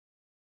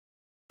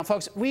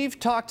Folks, we've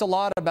talked a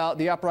lot about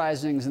the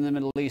uprisings in the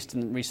Middle East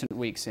in recent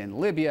weeks, in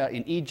Libya,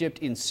 in Egypt,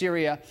 in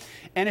Syria.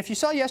 And if you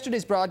saw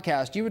yesterday's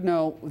broadcast, you would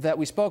know that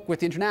we spoke with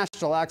the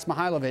international Alex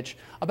Mihailovich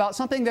about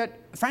something that,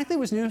 frankly,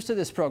 was news to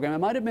this program. It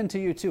might have been to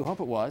you, too. Hope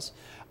it was.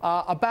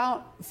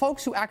 About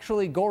folks who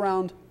actually go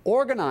around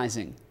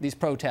organizing these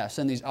protests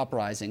and these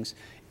uprisings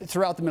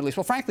throughout the Middle East.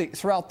 Well, frankly,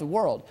 throughout the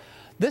world.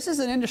 This is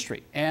an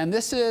industry, and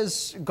this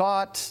has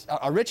got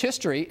a rich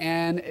history,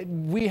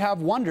 and we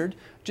have wondered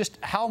just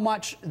how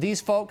much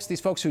these folks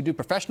who do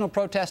professional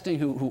protesting,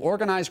 who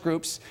organize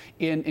groups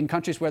in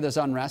countries where there's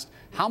unrest,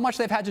 how much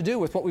they've had to do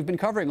with what we've been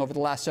covering over the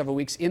last several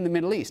weeks in the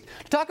Middle East.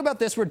 To talk about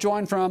this, we're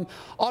joined from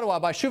Ottawa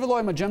by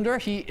Shuvaloy Majumder.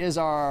 He is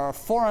our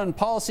foreign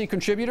policy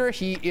contributor.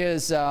 He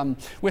is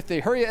with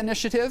the Huria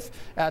Initiative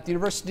at the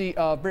University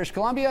of British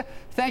Columbia.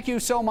 Thank you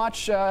so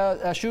much,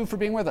 Shuv, for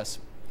being with us.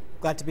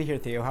 Glad to be here,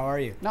 Theo. How are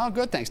you? No,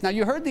 good, thanks. Now,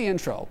 you heard the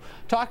intro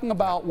talking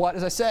about what,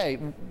 as I say,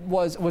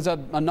 was a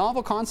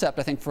novel concept,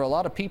 I think, for a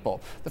lot of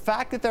people. The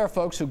fact that there are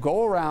folks who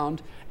go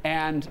around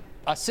and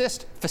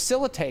assist,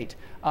 facilitate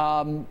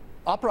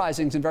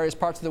uprisings in various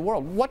parts of the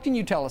world. What can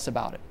you tell us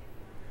about it?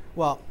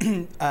 Well,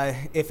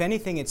 if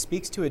anything, it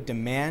speaks to a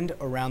demand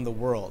around the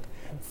world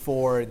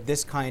for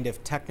this kind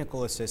of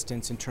technical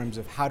assistance in terms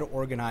of how to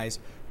organize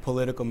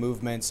political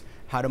movements,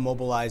 how to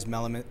mobilize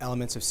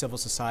elements of civil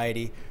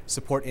society,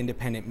 support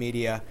independent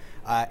media,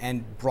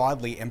 and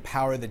broadly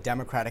empower the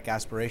democratic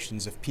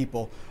aspirations of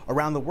people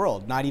around the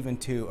world, not even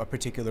to a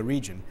particular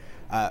region.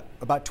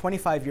 About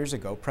 25 years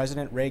ago,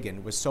 President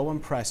Reagan was so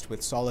impressed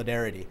with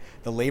Solidarity,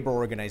 the labor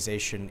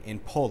organization in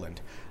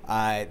Poland,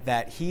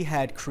 that he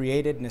had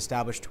created and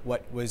established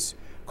what was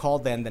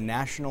called then the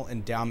National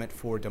Endowment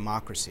for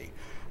Democracy.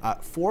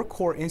 4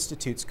 core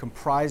institutes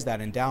comprise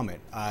that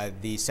endowment.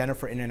 The Center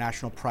for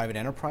International Private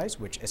Enterprise,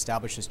 which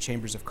establishes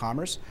chambers of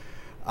commerce.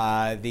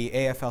 The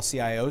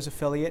AFL-CIO's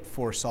affiliate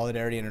for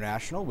Solidarity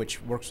International,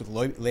 which works with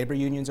labor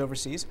unions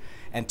overseas.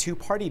 And 2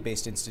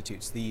 party-based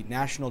institutes, the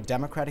National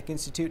Democratic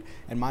Institute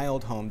and my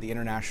old home, the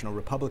International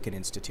Republican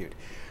Institute.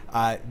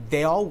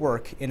 They all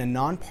work in a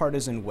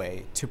nonpartisan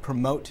way to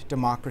promote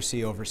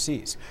democracy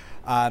overseas.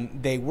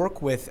 They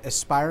work with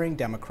aspiring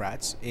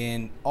Democrats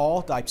in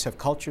all types of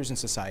cultures and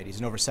societies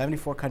in over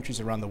 74 countries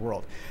around the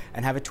world,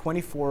 and have a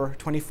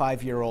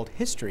 25-year-old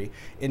history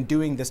in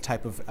doing this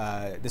type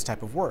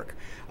of work.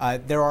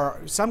 There are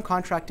some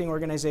contracting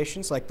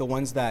organizations, like the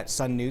ones that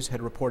Sun News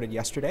had reported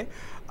yesterday,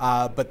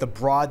 but the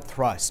broad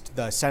thrust,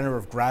 the center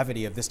of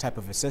gravity of this type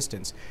of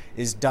assistance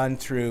is done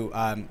through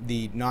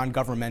the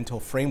non-governmental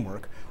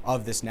framework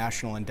of this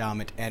national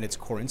endowment and its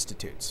core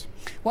institutes.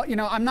 Well, you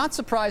know, I'm not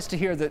surprised to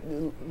hear that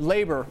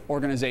labor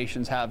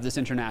organizations have this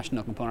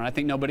international component. I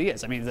think nobody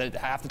is. I mean,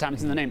 half the time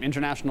it's in the name,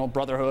 International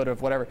Brotherhood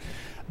of whatever.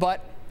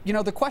 But, you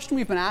know, the question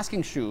we've been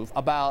asking, Shuv,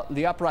 about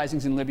the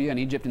uprisings in Libya and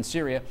Egypt and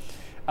Syria,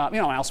 you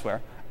know, and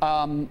elsewhere,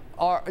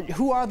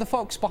 who are the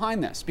folks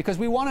behind this? Because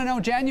we want to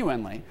know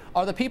genuinely,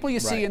 are the people you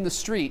see in the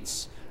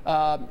streets,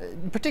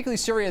 particularly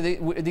Syria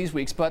these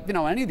weeks, but you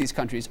know, any of these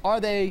countries, are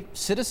they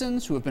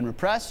citizens who have been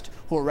repressed,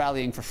 who are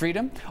rallying for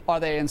freedom? Are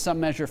they in some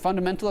measure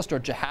fundamentalist or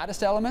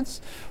jihadist elements?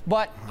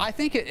 But I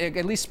think it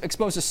at least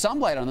exposes some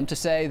light on them to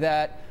say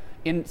that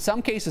in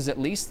some cases at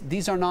least,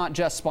 these are not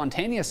just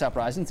spontaneous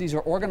uprisings, these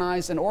are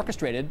organized and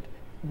orchestrated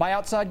by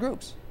outside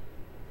groups.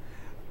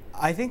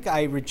 I think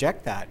I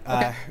reject that,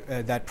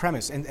 that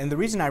premise. And the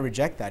reason I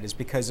reject that is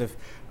because of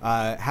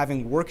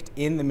having worked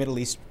in the Middle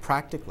East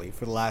practically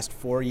for the last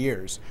 4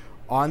 years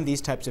on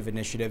these types of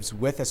initiatives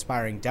with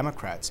aspiring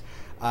Democrats.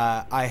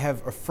 I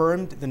have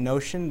affirmed the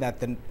notion that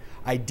the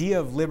idea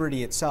of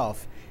liberty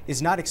itself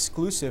is not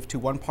exclusive to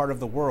one part of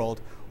the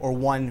world or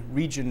one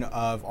region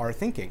of our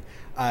thinking.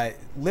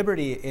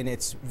 Liberty in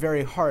its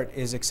very heart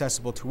is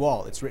accessible to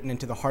all. It's written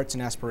into the hearts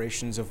and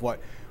aspirations of what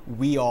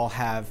we all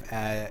have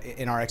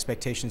in our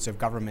expectations of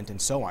government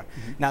and so on.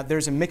 Now,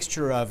 there's a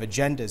mixture of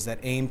agendas that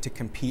aim to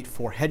compete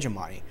for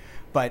hegemony,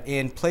 but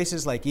in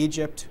places like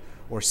Egypt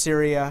or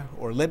Syria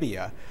or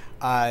Libya,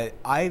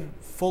 I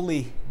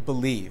fully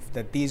believe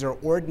that these are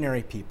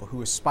ordinary people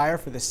who aspire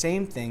for the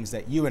same things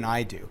that you and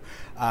I do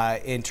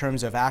in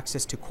terms of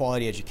access to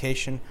quality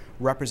education,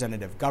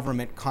 representative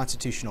government,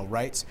 constitutional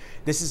rights.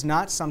 This is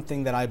not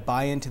something that I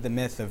buy into the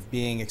myth of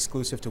being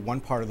exclusive to one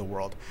part of the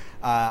world.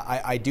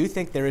 I do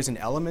think there is an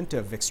element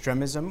of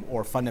extremism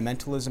or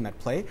fundamentalism at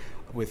play.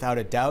 Without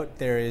a doubt,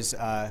 there is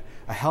a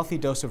healthy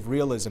dose of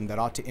realism that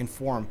ought to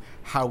inform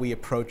how we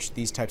approach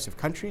these types of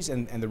countries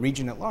and the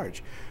region at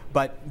large.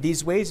 But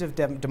these ways of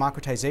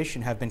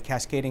democratization have been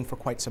cascading for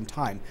quite some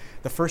time.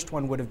 The first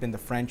one would have been the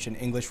French and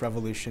English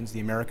revolutions, the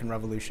American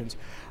revolutions.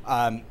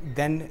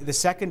 Then the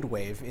second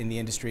wave in the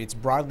industry, it's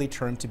broadly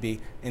termed to be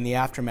in the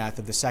aftermath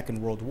of the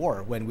Second World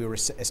War, when we were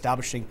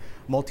establishing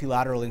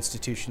multilateral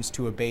institutions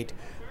to abate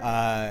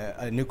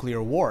a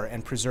nuclear war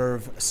and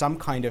preserve some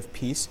kind of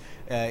peace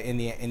in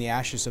the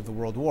ashes of the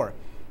World War.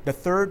 The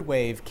third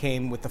wave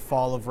came with the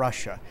fall of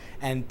Russia.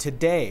 And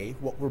today,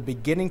 what we're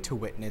beginning to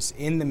witness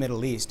in the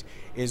Middle East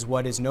is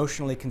what is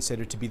notionally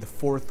considered to be the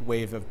fourth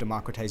wave of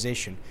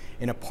democratization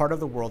in a part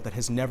of the world that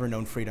has never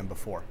known freedom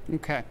before.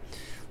 Okay.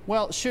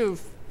 Well,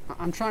 Shuv,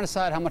 I'm trying to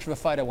decide how much of a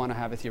fight I want to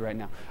have with you right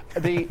now.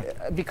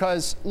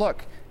 Because,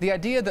 look, the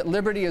idea that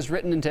liberty is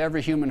written into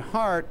every human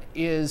heart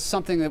is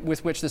something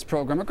with which this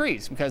program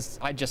agrees, because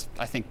I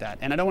think that.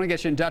 And I don't want to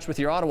get you in Dutch with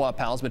your Ottawa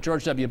pals, but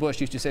George W. Bush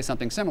used to say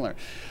something similar.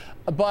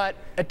 But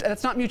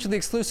it's not mutually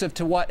exclusive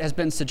to what has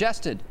been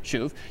suggested,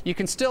 Shuv. You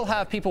can still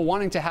have people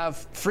wanting to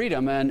have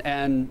freedom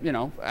and you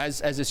know,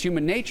 as is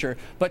human nature,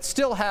 but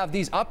still have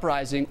these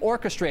uprisings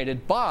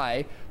orchestrated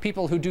by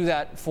people who do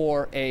that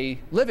for a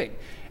living.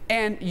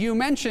 And you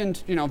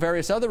mentioned, you know,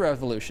 various other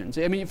revolutions.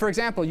 I mean, for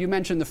example, you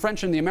mentioned the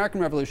French and the American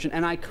Revolution,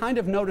 and I kind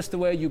of noticed the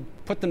way you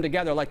put them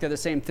together like they're the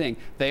same thing.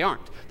 They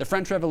aren't. The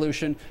French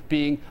Revolution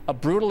being a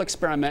brutal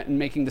experiment in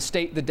making the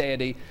state the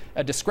deity,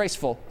 a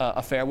disgraceful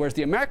affair, whereas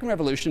the American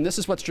Revolution, this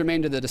is what's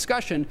germane to the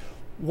discussion,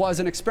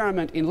 was an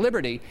experiment in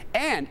liberty.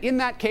 And in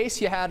that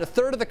case, you had a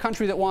third of the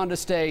country that wanted to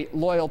stay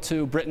loyal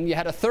to Britain. You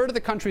had a third of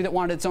the country that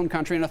wanted its own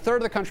country, and a third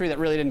of the country that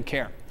really didn't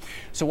care.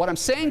 So what I'm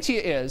saying to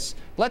you is,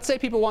 let's say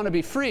people want to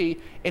be free,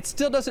 it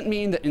still doesn't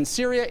mean that in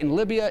Syria, in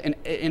Libya,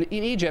 in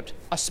Egypt,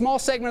 a small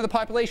segment of the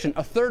population,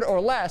 a third or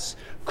less,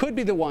 could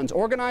be the ones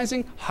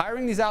organizing,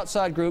 hiring these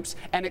outside groups,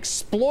 and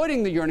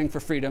exploiting the yearning for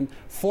freedom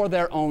for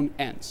their own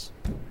ends.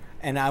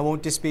 And I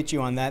won't dispute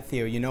you on that,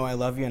 Theo. You know I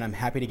love you, and I'm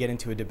happy to get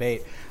into a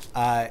debate.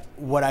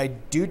 What I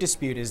do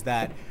dispute is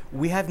that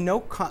we have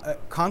no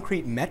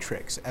concrete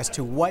metrics as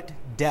to what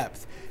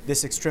depth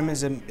this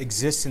extremism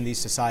exists in these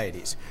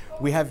societies.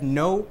 We have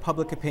no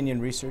public opinion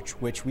research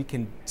which we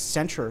can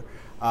censure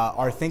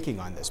our thinking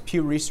on this.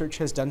 Pew Research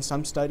has done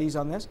some studies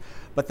on this,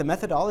 but the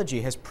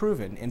methodology has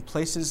proven in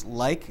places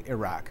like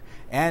Iraq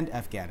and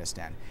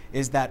Afghanistan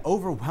is that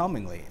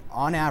overwhelmingly,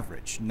 on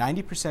average,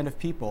 90% of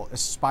people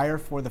aspire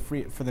for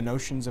the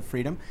notions of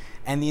freedom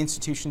and the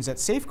institutions that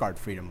safeguard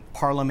freedom: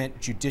 parliament,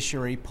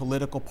 judiciary,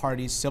 political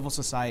parties, civil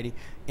society,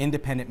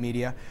 independent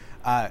media.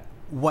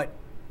 What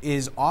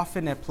is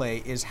often at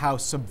play is how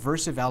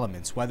subversive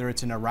elements, whether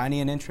it's an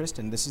Iranian interest,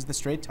 and this is the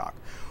straight talk,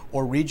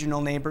 or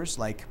regional neighbors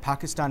like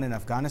Pakistan and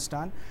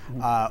Afghanistan,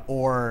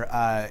 or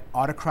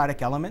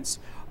autocratic elements,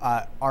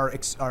 are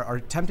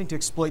attempting to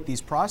exploit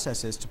these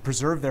processes to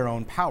preserve their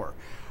own power.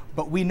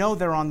 But we know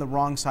they're on the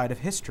wrong side of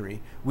history.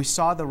 We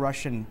saw the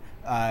Russian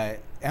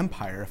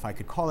empire, if I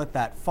could call it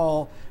that,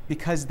 fall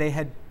because they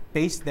had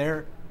based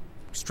their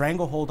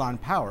stranglehold on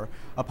power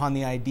upon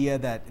the idea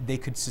that they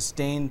could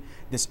sustain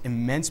this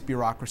immense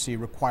bureaucracy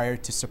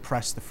required to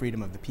suppress the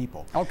freedom of the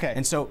people. Okay.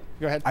 And so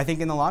go ahead. I think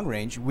in the long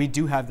range, we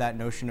do have that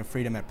notion of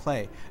freedom at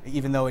play,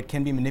 even though it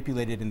can be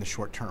manipulated in the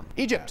short term.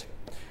 Egypt.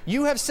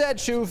 You have said,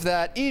 Shuv,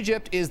 that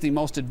Egypt is the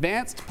most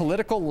advanced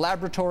political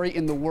laboratory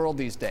in the world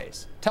these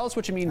days. Tell us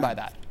what you mean by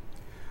that.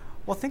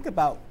 Well, think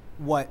about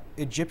what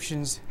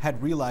Egyptians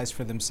had realized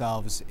for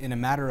themselves in a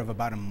matter of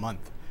about a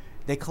month.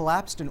 They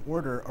collapsed an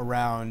order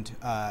around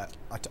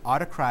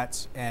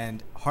autocrats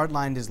and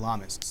hardline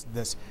Islamists,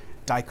 this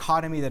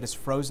dichotomy that has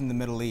frozen the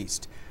Middle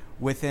East,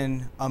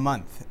 within a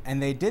month.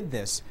 And they did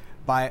this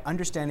by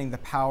understanding the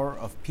power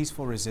of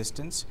peaceful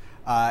resistance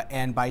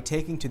and by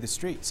taking to the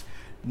streets.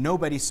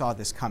 Nobody saw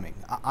this coming.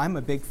 I'm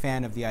a big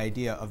fan of the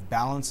idea of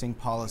balancing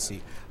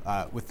policy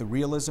with the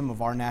realism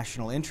of our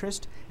national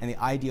interest and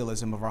the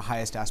idealism of our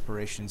highest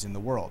aspirations in the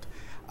world.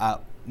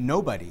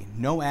 Nobody,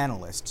 no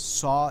analyst,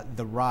 saw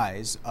the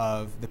rise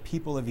of the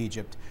people of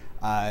Egypt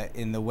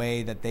in the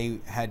way that they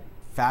had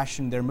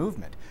fashioned their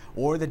movement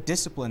or the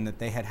discipline that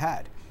they had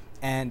had.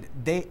 And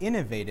they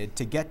innovated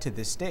to get to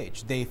this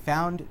stage. They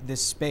found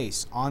this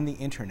space on the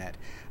internet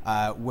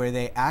where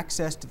they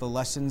accessed the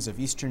lessons of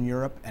Eastern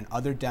Europe and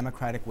other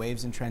democratic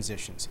waves and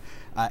transitions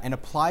and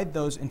applied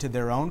those into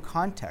their own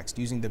context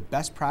using the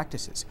best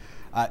practices.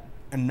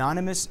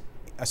 Anonymous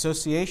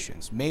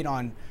associations made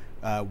on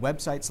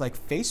websites like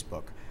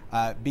Facebook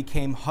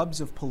became hubs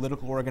of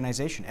political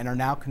organization and are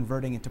now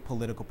converting into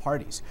political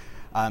parties.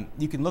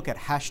 You can look at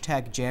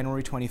hashtag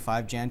January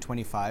 25, Jan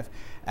 25,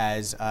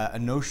 as a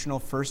notional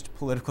first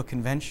political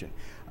convention.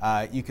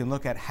 You can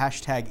look at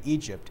hashtag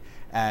Egypt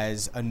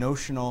as a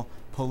notional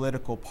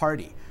political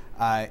party.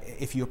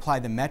 If you apply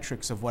the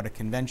metrics of what a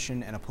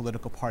convention and a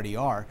political party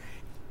are,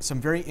 some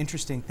very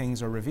interesting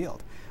things are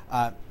revealed.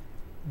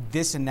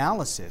 This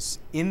analysis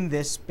in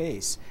this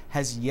space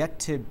has yet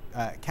to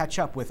catch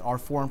up with our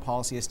foreign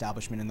policy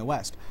establishment in the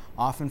West,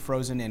 often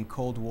frozen in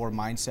Cold War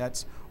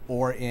mindsets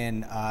or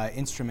in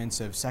instruments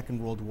of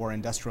Second World War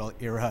industrial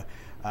era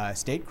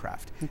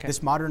statecraft. Okay.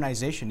 This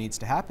modernization needs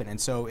to happen. And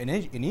so in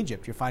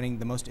Egypt, you're finding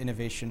the most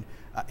innovation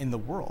in the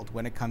world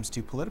when it comes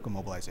to political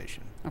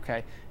mobilization.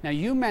 Okay. Now,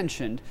 you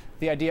mentioned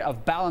the idea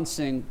of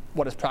balancing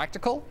what is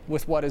practical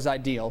with what is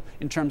ideal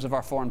in terms of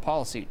our foreign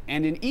policy.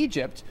 And in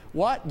Egypt,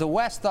 what the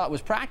West thought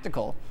was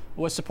practical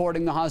was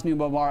supporting the Hosni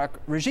Mubarak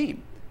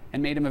regime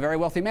and made him a very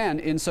wealthy man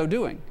in so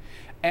doing.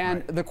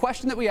 And the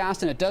question that we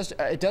asked, and it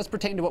does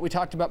pertain to what we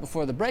talked about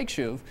before the break,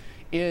 Shuv,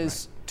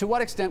 is to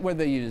what extent, whether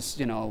they use,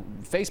 you know,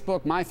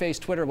 Facebook, MyFace,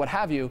 Twitter, what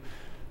have you,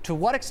 to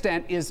what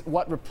extent is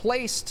what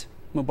replaced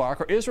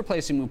Mubarak, or is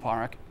replacing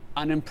Mubarak,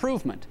 an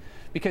improvement?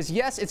 Because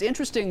yes, it's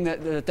interesting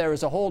that there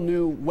is a whole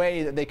new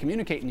way that they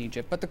communicate in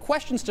Egypt, but the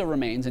question still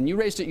remains, and you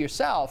raised it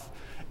yourself,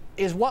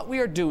 is what we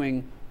are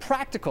doing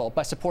practical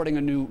by supporting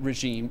a new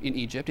regime in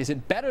Egypt? Is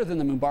it better than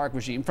the Mubarak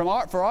regime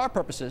for our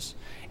purposes?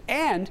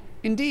 And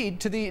indeed,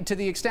 to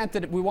the extent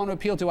that we want to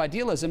appeal to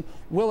idealism,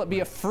 will it be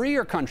a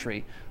freer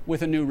country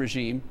with a new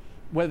regime,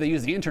 whether they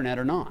use the internet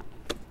or not?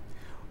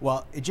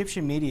 Well,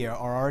 Egyptian media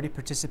are already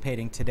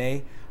participating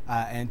today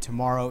and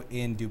tomorrow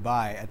in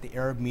Dubai at the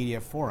Arab Media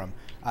Forum,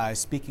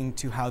 speaking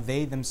to how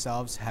they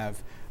themselves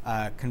have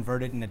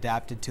converted and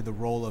adapted to the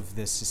role of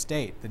this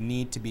state, the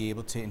need to be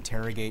able to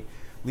interrogate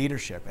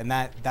leadership, and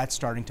that's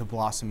starting to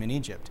blossom in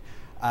Egypt.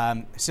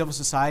 Civil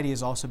society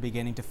is also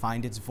beginning to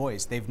find its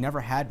voice. They've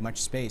never had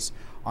much space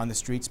on the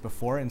streets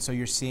before, and so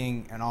you're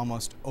seeing an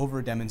almost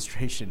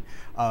over-demonstration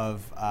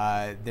of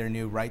their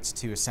new rights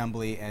to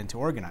assembly and to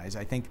organize.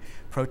 I think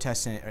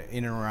protests in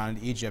and around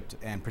Egypt,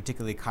 and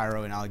particularly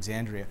Cairo and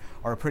Alexandria,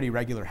 are a pretty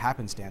regular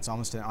happenstance,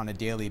 almost on a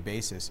daily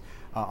basis,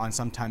 on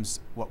sometimes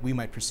what we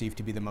might perceive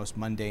to be the most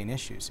mundane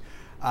issues.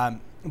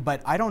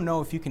 But I don't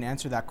know if you can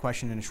answer that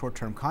question in a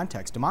short-term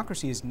context.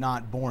 Democracy is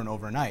not born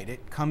overnight.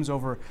 It comes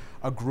over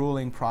a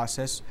grueling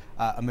process,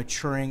 a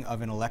maturing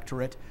of an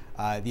electorate,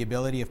 the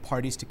ability of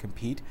parties to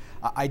compete.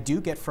 I do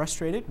get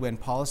frustrated when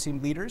policy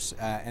leaders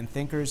and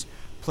thinkers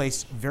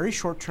place very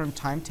short-term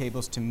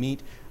timetables to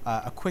meet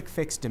a quick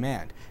fix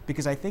demand,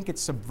 because I think it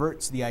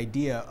subverts the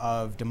idea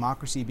of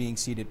democracy being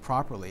seated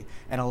properly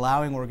and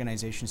allowing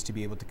organizations to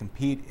be able to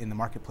compete in the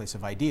marketplace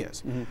of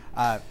ideas.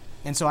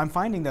 And so I'm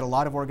finding that a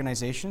lot of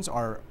organizations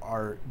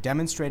are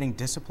demonstrating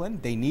discipline.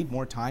 They need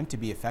more time to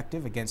be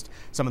effective against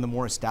some of the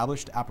more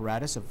established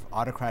apparatus of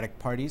autocratic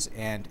parties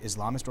and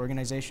Islamist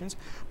organizations.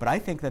 But I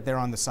think that they're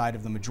on the side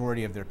of the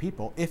majority of their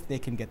people if they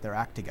can get their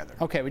act together.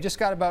 Okay, we just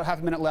got about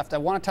half a minute left. I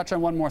want to touch on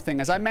one more thing.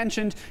 As I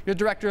mentioned, you're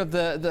director of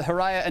the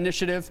Haraya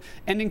Initiative,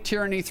 Ending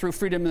Tyranny Through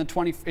Freedom in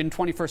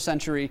 21st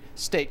Century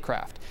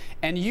Statecraft.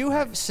 And you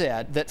have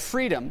said that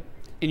freedom,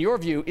 in your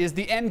view, is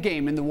the end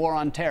game in the war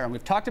on terror. And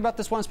we've talked about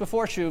this once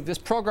before, Shuv. This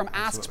program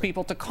asks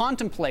people to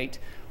contemplate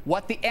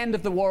what the end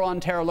of the war on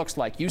terror looks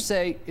like. You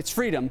say it's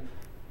freedom,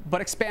 but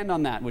expand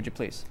on that, would you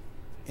please?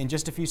 In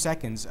just a few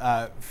seconds,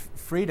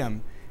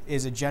 freedom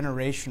is a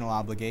generational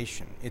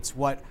obligation. It's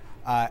what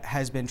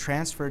has been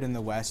transferred in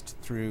the West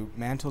through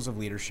mantles of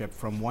leadership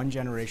from one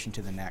generation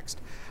to the next.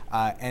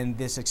 And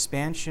this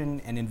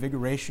expansion and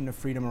invigoration of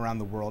freedom around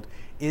the world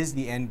is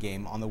the end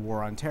game on the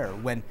war on terror.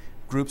 When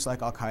groups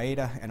like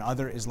Al-Qaeda and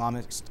other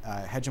Islamist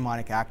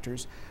hegemonic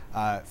actors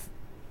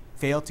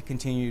fail to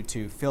continue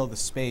to fill the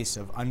space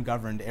of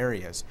ungoverned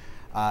areas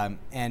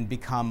and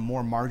become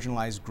more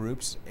marginalized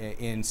groups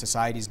in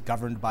societies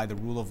governed by the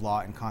rule of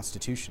law and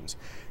constitutions.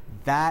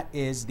 That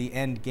is the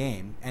end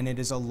game, and it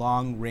is a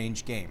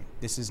long-range game.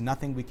 This is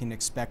nothing we can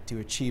expect to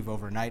achieve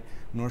overnight,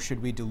 nor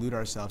should we delude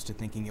ourselves to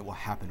thinking it will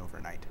happen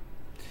overnight.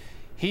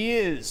 He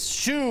is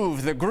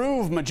Shuv the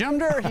Groove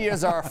Majumder. He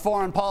is our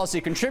foreign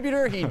policy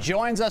contributor. He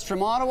joins us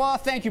from Ottawa.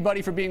 Thank you,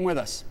 buddy, for being with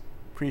us.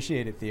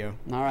 Appreciate it, Theo.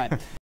 All right.